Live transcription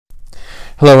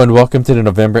Hello and welcome to the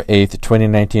November 8th,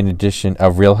 2019 edition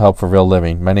of Real Help for Real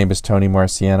Living. My name is Tony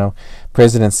Marciano,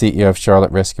 President and CEO of Charlotte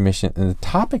Rescue Mission, and the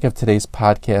topic of today's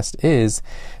podcast is,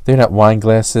 they're not wine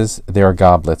glasses, they are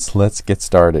goblets. Let's get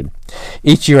started.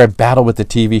 Each year I battle with the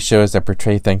TV shows that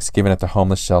portray Thanksgiving at the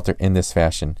homeless shelter in this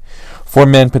fashion. 4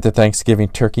 men put the Thanksgiving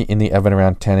turkey in the oven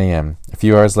around 10 a.m. A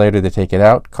few hours later they take it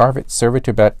out, carve it, serve it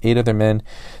to about 8 other men.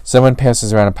 Someone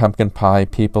passes around a pumpkin pie,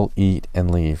 people eat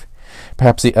and leave.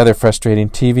 Perhaps the other frustrating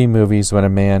TV movies when a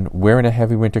man wearing a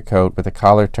heavy winter coat with a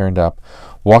collar turned up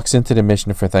walks into the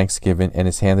mission for Thanksgiving and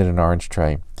is handed an orange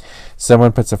tray.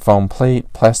 Someone puts a foam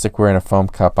plate, plasticware, and a foam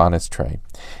cup on his tray.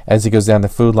 As he goes down the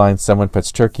food line, someone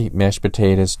puts turkey, mashed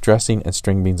potatoes, dressing, and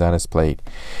string beans on his plate.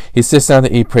 He sits down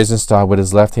to eat prison style with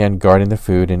his left hand guarding the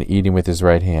food and eating with his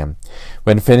right hand.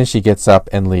 When finished, he gets up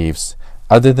and leaves.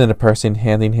 Other than the person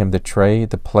handing him the tray,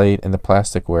 the plate, and the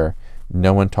plasticware,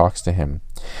 no one talks to him.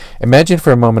 Imagine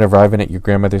for a moment arriving at your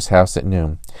grandmother's house at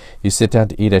noon. You sit down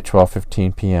to eat at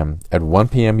 12:15 p.m. At 1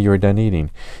 p.m. you are done eating.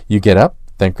 You get up,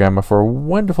 thank Grandma for a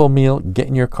wonderful meal, get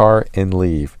in your car, and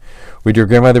leave. Would your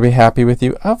grandmother be happy with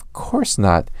you? Of course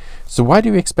not. So why do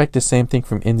you expect the same thing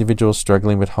from individuals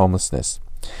struggling with homelessness?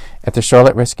 At the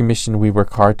Charlotte Rescue Mission, we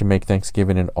work hard to make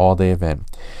Thanksgiving an all-day event.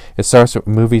 It starts with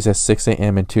movies at 6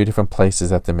 a.m. in 2 different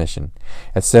places at the mission.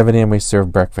 At 7 a.m. we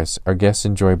serve breakfast. Our guests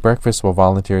enjoy breakfast while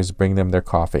volunteers bring them their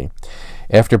coffee.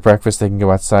 After breakfast, they can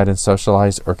go outside and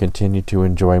socialize or continue to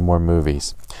enjoy more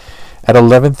movies. At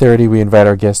 11:30, we invite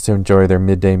our guests to enjoy their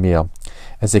midday meal.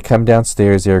 As they come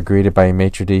downstairs, they are greeted by a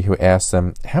maitre d' who asks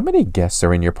them, "How many guests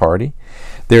are in your party?"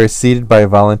 They are seated by a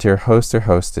volunteer host or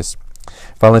hostess.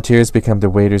 Volunteers become the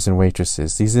waiters and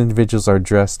waitresses. These individuals are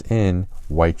dressed in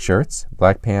white shirts,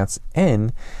 black pants,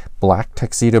 and black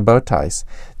tuxedo bow ties.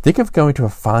 Think of going to a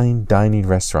fine dining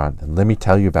restaurant, and let me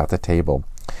tell you about the table.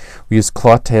 We use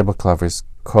cloth table covers,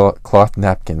 cloth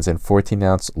napkins, and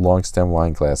 14-ounce long stem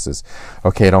wine glasses.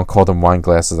 Okay, I don't call them wine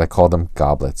glasses, I call them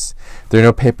goblets. There are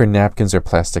no paper napkins or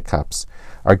plastic cups.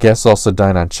 Our guests also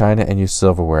dine on china and use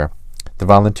silverware. The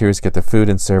volunteers get the food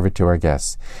and serve it to our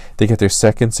guests. They get their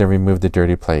seconds and remove the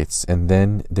dirty plates, and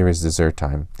then there is dessert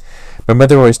time. My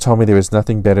mother always told me there was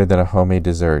nothing better than a homemade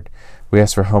dessert. We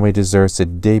ask for homemade desserts the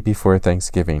day before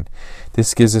Thanksgiving.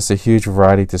 This gives us a huge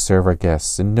variety to serve our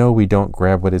guests, and no, we don't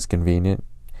grab what is convenient.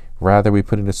 Rather, we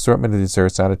put an assortment of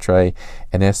desserts on a tray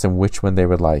and ask them which one they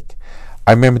would like.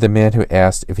 I remember the man who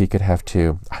asked if he could have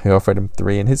 2. I offered him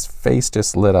 3, and his face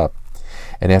just lit up.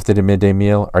 And after the midday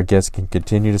meal, our guests can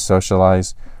continue to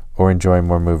socialize or enjoy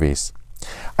more movies.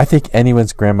 I think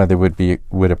anyone's grandmother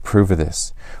would approve of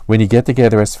this. When you get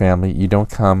together as family, you don't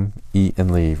come, eat,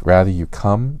 and leave. Rather, you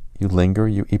come, you linger,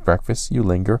 you eat breakfast, you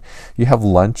linger, you have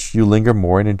lunch, you linger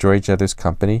more and enjoy each other's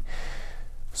company.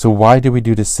 So why do we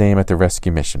do the same at the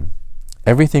rescue mission?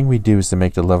 Everything we do is to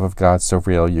make the love of God so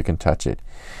real you can touch it.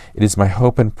 It is my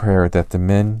hope and prayer that the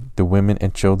men, the women,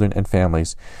 and children and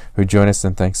families who join us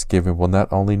in Thanksgiving will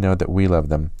not only know that we love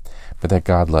them, but that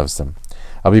God loves them.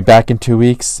 I'll be back in 2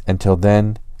 weeks. Until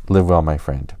then, live well, my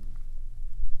friend.